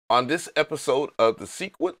On this episode of The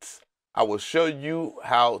Sequence, I will show you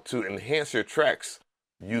how to enhance your tracks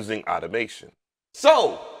using automation.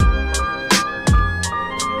 So,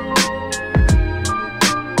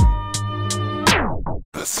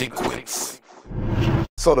 The Sequence.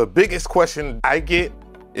 So the biggest question I get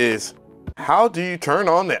is, how do you turn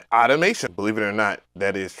on the automation? Believe it or not,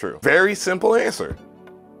 that is true. Very simple answer.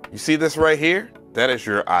 You see this right here? That is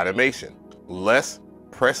your automation. Let's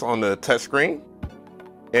press on the touchscreen.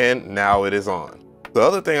 And now it is on. The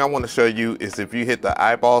other thing I want to show you is if you hit the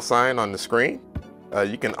eyeball sign on the screen,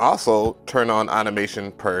 you can also turn on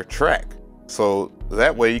automation per track. So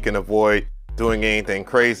that way you can avoid doing anything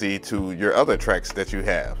crazy to your other tracks that you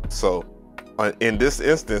have. So in this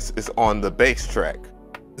instance, it's on the bass track.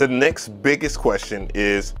 The next biggest question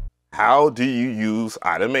is, how do you use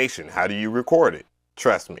automation? How do you record it?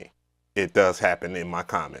 Trust me, it does happen in my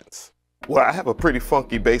comments. Well, I have a pretty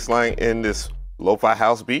funky bass line in this lo-fi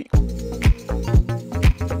house beat.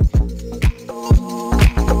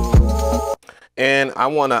 And I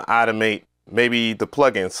want to automate maybe the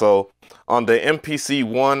plugin. So on the MPC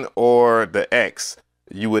One or the X,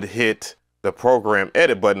 you would hit the program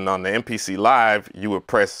edit button. On the MPC Live, you would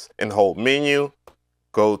press and hold menu,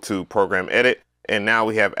 go to program edit, and now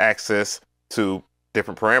we have access to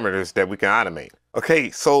different parameters that we can automate. Okay,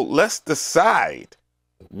 so let's decide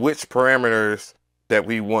which parameters that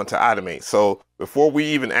we want to automate. So before we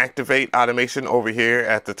even activate automation over here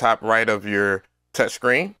at the top right of your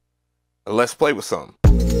touchscreen, let's play with some.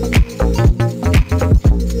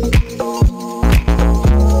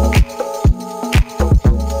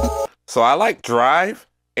 So I like drive,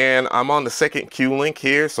 and I'm on the second cue link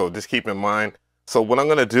here, so just keep in mind. So what I'm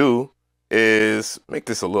gonna do is make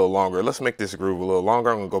this a little longer. Let's make this groove a little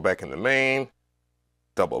longer. I'm gonna go back in the main,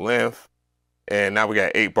 double length, and now we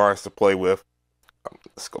got 8 bars to play with.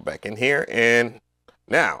 Let's go back in here, and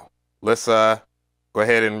now let's go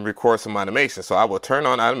ahead and record some automation. So I will turn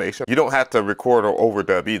on automation. You don't have to record or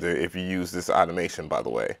overdub either if you use this automation, by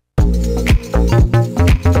the way.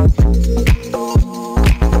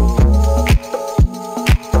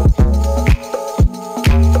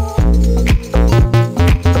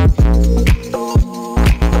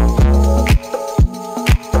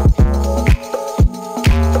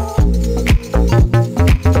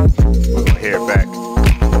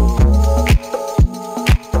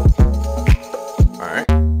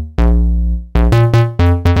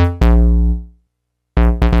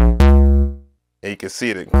 You can see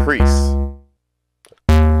it increase.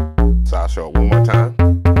 So I'll show it one more time,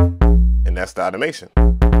 and that's the automation.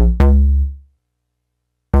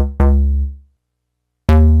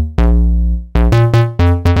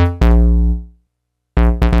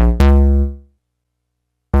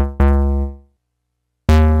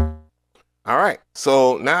 All right,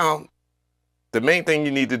 so now the main thing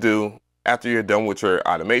you need to do after you're done with your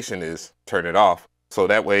automation is turn it off. So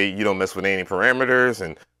that way you don't mess with any parameters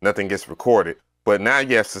and nothing gets recorded. But now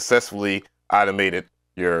you have successfully automated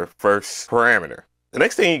your first parameter. The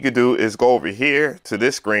next thing you could do is go over here to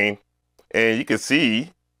this screen, and you can see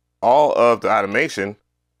all of the automation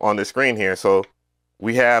on the screen here. So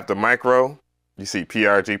we have the micro, you see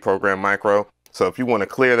PRG program micro. So if you want to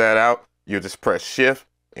clear that out, you just press shift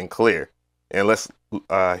and clear. And let's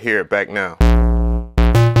hear it back now.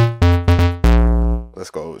 Let's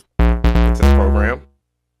go into the program.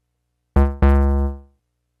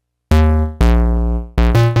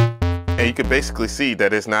 And you can basically see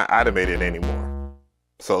that it's not automated anymore.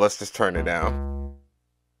 So let's just turn it down.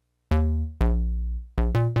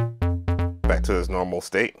 Back to its normal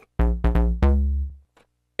state.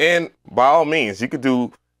 And by all means, you could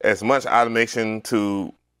do as much automation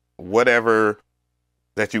to whatever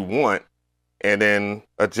that you want and then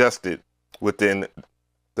adjust it within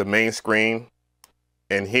the main screen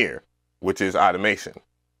and here, which is automation.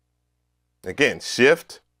 Again,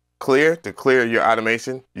 shift clear to clear your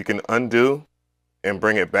automation. You can undo and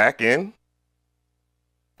bring it back in.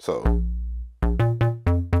 So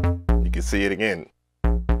you can see it again,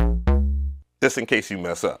 just in case you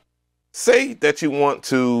mess up. Say that you want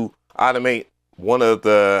to automate one of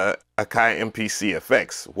the AKAI MPC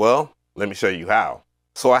effects. Well, let me show you how.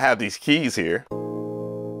 So I have these keys here,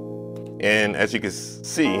 and as you can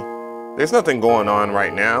see, there's nothing going on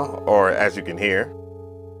right now, or as you can hear.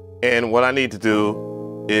 And what I need to do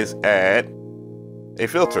is add a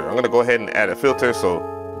filter. I'm going to go ahead and add a filter. So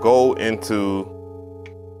go into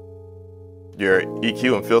your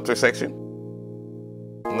EQ and filter section,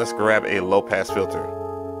 and let's grab a low pass filter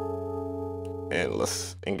and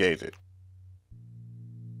let's engage it.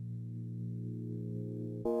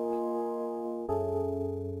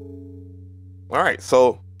 All right,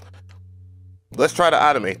 so let's try to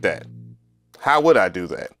automate that. How would I do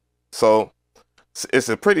that? So it's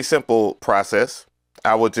a pretty simple process.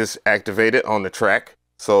 I will just activate it on the track.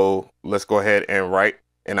 So let's go ahead and write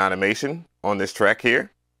an automation on this track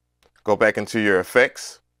here. Go back into your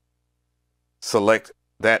effects, select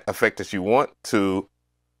that effect that you want to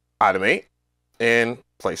automate, and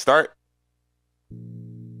play start.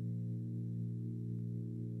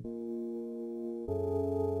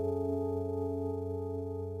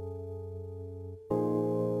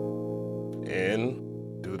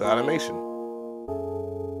 And do the automation.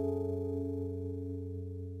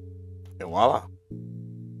 And voila,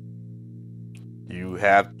 you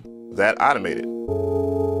have that automated.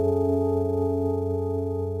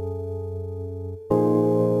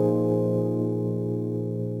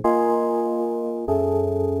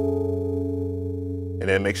 And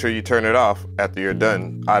then make sure you turn it off after you're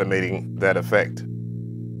done automating that effect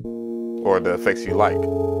or the effects you like.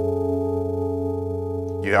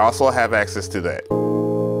 You also have access to that.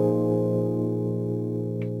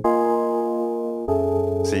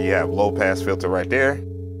 So you have low pass filter right there,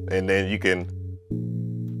 and then you can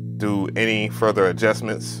do any further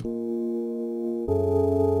adjustments.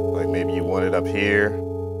 Like maybe you want it up here.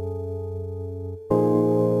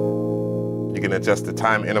 You can adjust the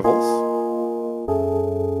time intervals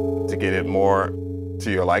to get it more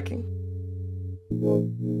to your liking.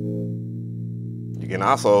 You can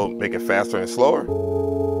also make it faster and slower.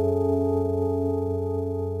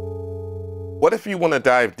 What if you want to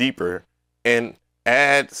dive deeper and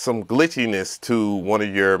add some glitchiness to one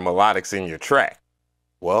of your melodics in your track?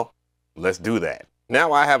 Well, let's do that.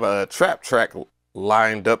 Now I have a trap track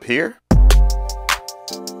lined up here.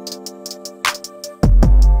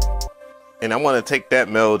 And I want to take that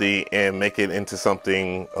melody and make it into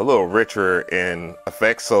something a little richer in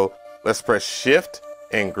effects. So let's press Shift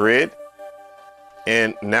and Grid.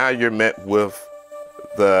 And now you're met with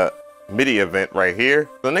the MIDI event right here.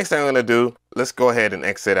 The next thing I'm going to do, let's go ahead and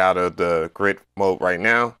exit out of the grid mode right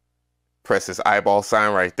now. Press this eyeball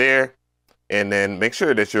sign right there. And then make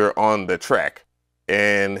sure that you're on the track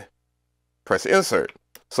and press Insert.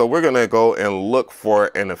 So we're going to go and look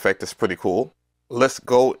for an effect that's pretty cool. Let's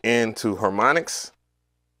go into harmonics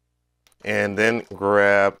and then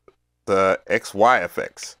grab the XY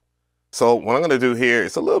effects. So what I'm going to do here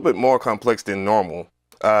is a little bit more complex than normal.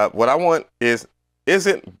 What I want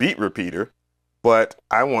isn't beat repeater, but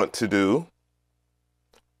I want to do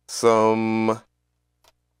some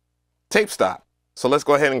tape stop. So let's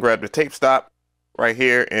go ahead and grab the tape stop right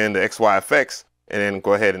here in the XY effects, and then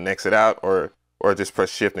go ahead and exit out, or just press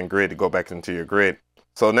Shift and Grid to go back into your grid.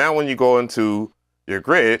 So now when you go into your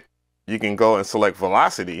grid, you can go and select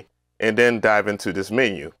velocity and then dive into this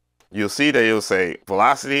menu. You'll see that it'll say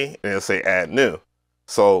velocity and it'll say add new.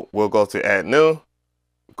 So we'll go to add new,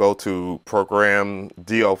 go to program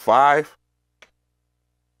DO5,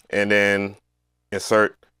 and then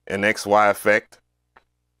insert an XY effect.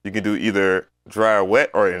 You can do either dry or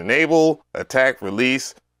wet, or enable, attack,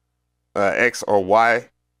 release, X or Y.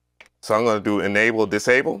 So I'm going to do enable,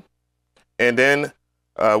 disable. And then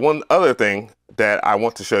one other thing that I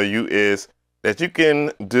want to show you is that you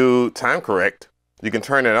can do time correct. You can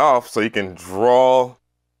turn it off so you can draw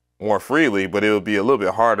more freely, but it'll be a little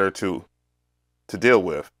bit harder to deal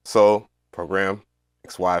with. So program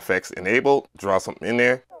XY effects enabled, draw something in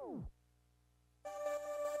there.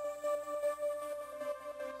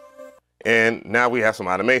 And now we have some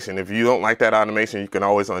automation. If you don't like that automation, you can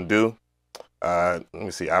always undo. Let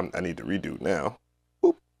me see, I need to redo now.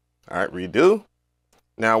 Boop. All right, redo.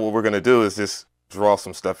 Now what we're gonna do is just draw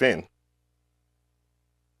some stuff in.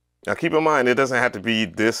 Now keep in mind, it doesn't have to be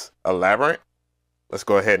this elaborate. Let's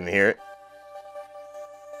go ahead and hear it.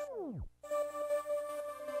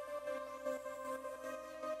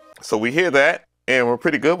 So we hear that, and we're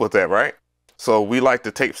pretty good with that, right? So we like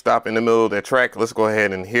the tape stop in the middle of that track. Let's go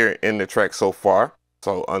ahead and hear it in the track so far.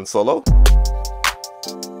 So unsolo.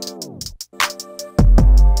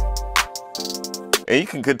 And you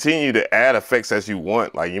can continue to add effects as you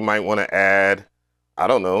want. Like you might want to add, I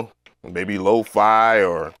don't know, maybe lo-fi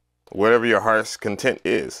or whatever your heart's content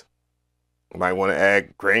is. You might want to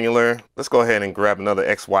add granular. Let's go ahead and grab another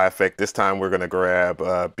XY effect. This time we're going to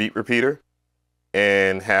grab beat repeater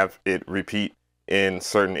and have it repeat in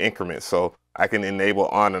certain increments. So I can enable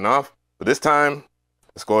on and off. But this time,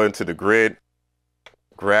 let's go into the grid,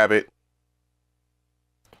 grab it,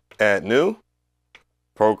 add new,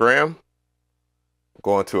 program,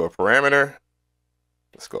 go into a parameter.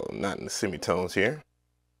 Let's go, not in the semitones here.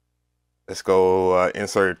 Let's go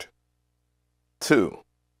insert 2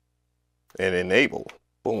 and enable.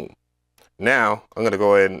 Boom. Now I'm going to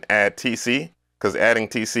go ahead and add TC, because adding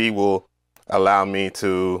TC will allow me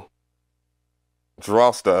to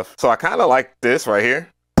draw stuff. So I kind of like this right here,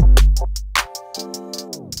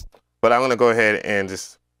 but I'm gonna go ahead and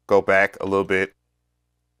just go back a little bit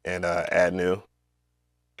and add new.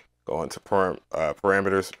 Go into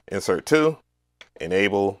parameters, insert to,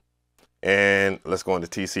 enable, and let's go into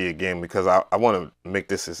TC again because I want to make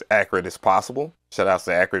this as accurate as possible. Shout out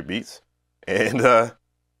to Accurate Beats. And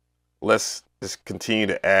let's just continue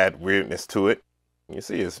to add weirdness to it. You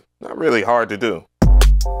see, it's not really hard to do.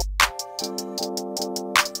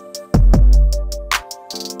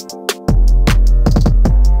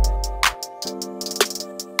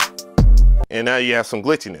 And now you have some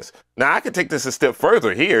glitchiness. Now I can take this a step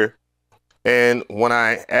further here. And when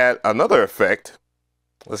I add another effect,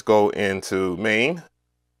 let's go into main.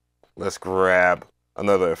 Let's grab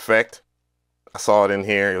another effect. I saw it in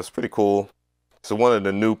here. It was pretty cool. So one of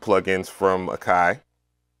the new plugins from AKAI.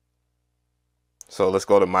 So let's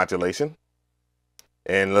go to modulation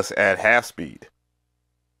and let's add half speed.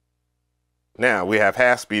 Now we have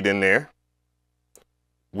half speed in there.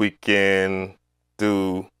 We can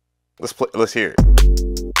do, let's hear it.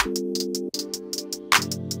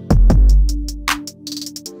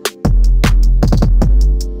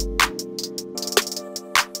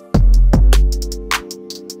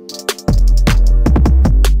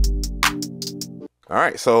 All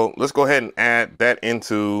right, so let's go ahead and add that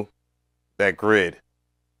into that grid.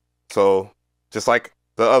 So just like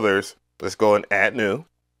the others, let's go and add new,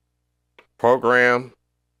 program,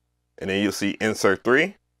 and then you'll see insert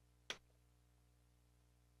 3.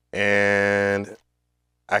 And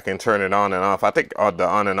I can turn it on and off. I think the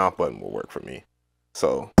on and off button will work for me.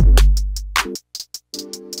 So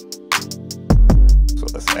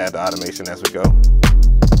let's add the automation as we go.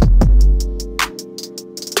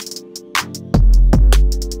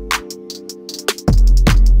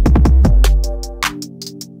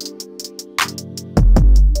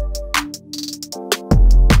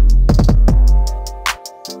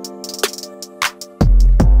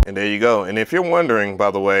 And there you go. And if you're wondering,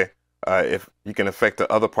 by the way, if you can affect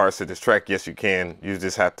the other parts of this track, yes, you can. You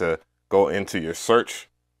just have to go into your search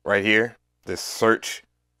right here, this search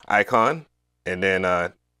icon, and then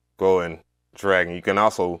go and drag. And you can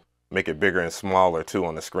also make it bigger and smaller too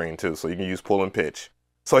on the screen too. So you can use pull and pitch.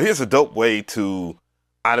 So here's a dope way to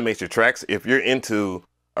automate your tracks. If you're into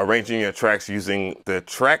arranging your tracks using the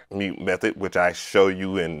track mute method, which I show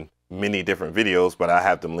you in many different videos, but I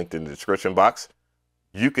have them linked in the description box.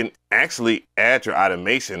 You can actually add your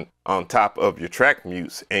automation on top of your track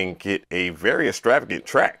mutes and get a very extravagant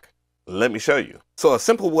track. Let me show you. So a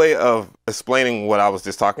simple way of explaining what I was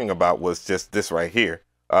just talking about was just this right here.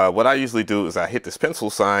 What I usually do is I hit this pencil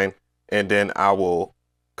sign and then I will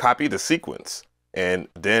copy the sequence. And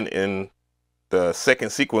then in the second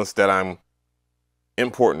sequence that I'm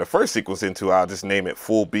importing the first sequence into, I'll just name it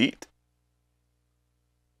full beat.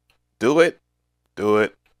 Do it.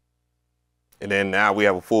 And then now we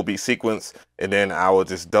have a full beat sequence, and then I will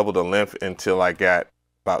just double the length until I got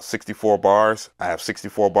about 64 bars. I have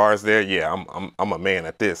 64 bars there. Yeah, I'm a man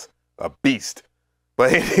at this, a beast.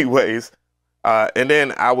 But anyways, and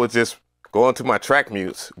then I will just go into my track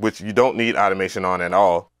mutes, which you don't need automation on at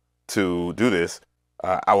all to do this.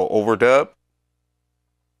 I will overdub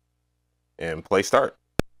and play start.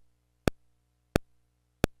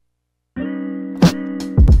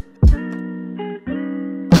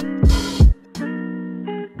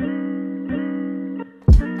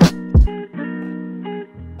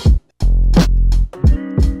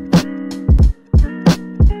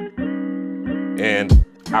 And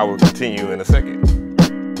I will continue in a second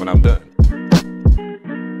when I'm done.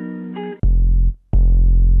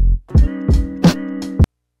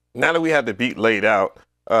 Now that we have the beat laid out,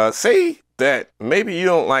 say that maybe you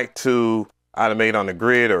don't like to automate on the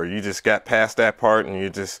grid, or you just got past that part and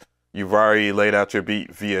you've already laid out your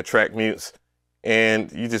beat via track mutes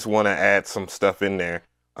and you just want to add some stuff in there.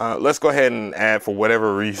 Let's go ahead and add, for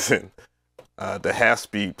whatever reason, the half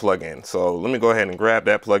speed plugin. So let me go ahead and grab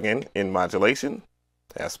that plugin in modulation,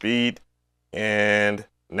 half speed, and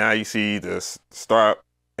now you see this start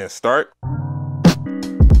and start.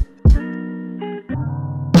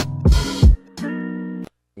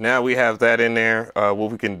 Now we have that in there.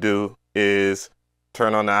 What we can do is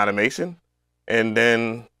turn on the automation, and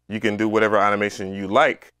then you can do whatever automation you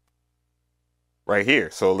like right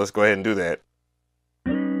here. So let's go ahead and do that.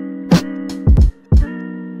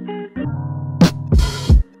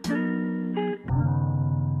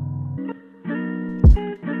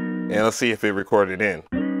 And let's see if it recorded in.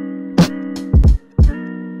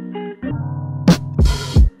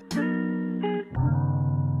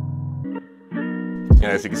 And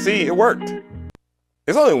as you can see, it worked.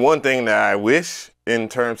 There's only one thing that I wish in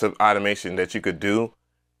terms of automation that you could do,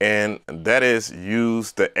 and that is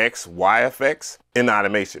use the XY effects in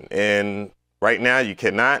automation. And right now you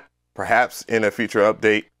cannot. Perhaps in a future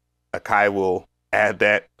update, AKAI will add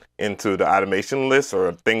that into the automation list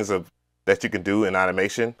or things that you can do in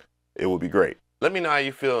automation. It will be great. Let me know how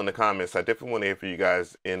you feel in the comments. I definitely want to hear from you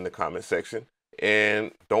guys in the comment section.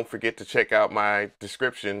 And don't forget to check out my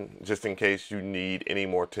description just in case you need any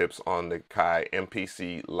more tips on the AKAI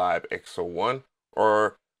MPC Live X01,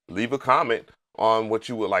 or leave a comment on what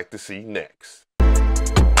you would like to see next.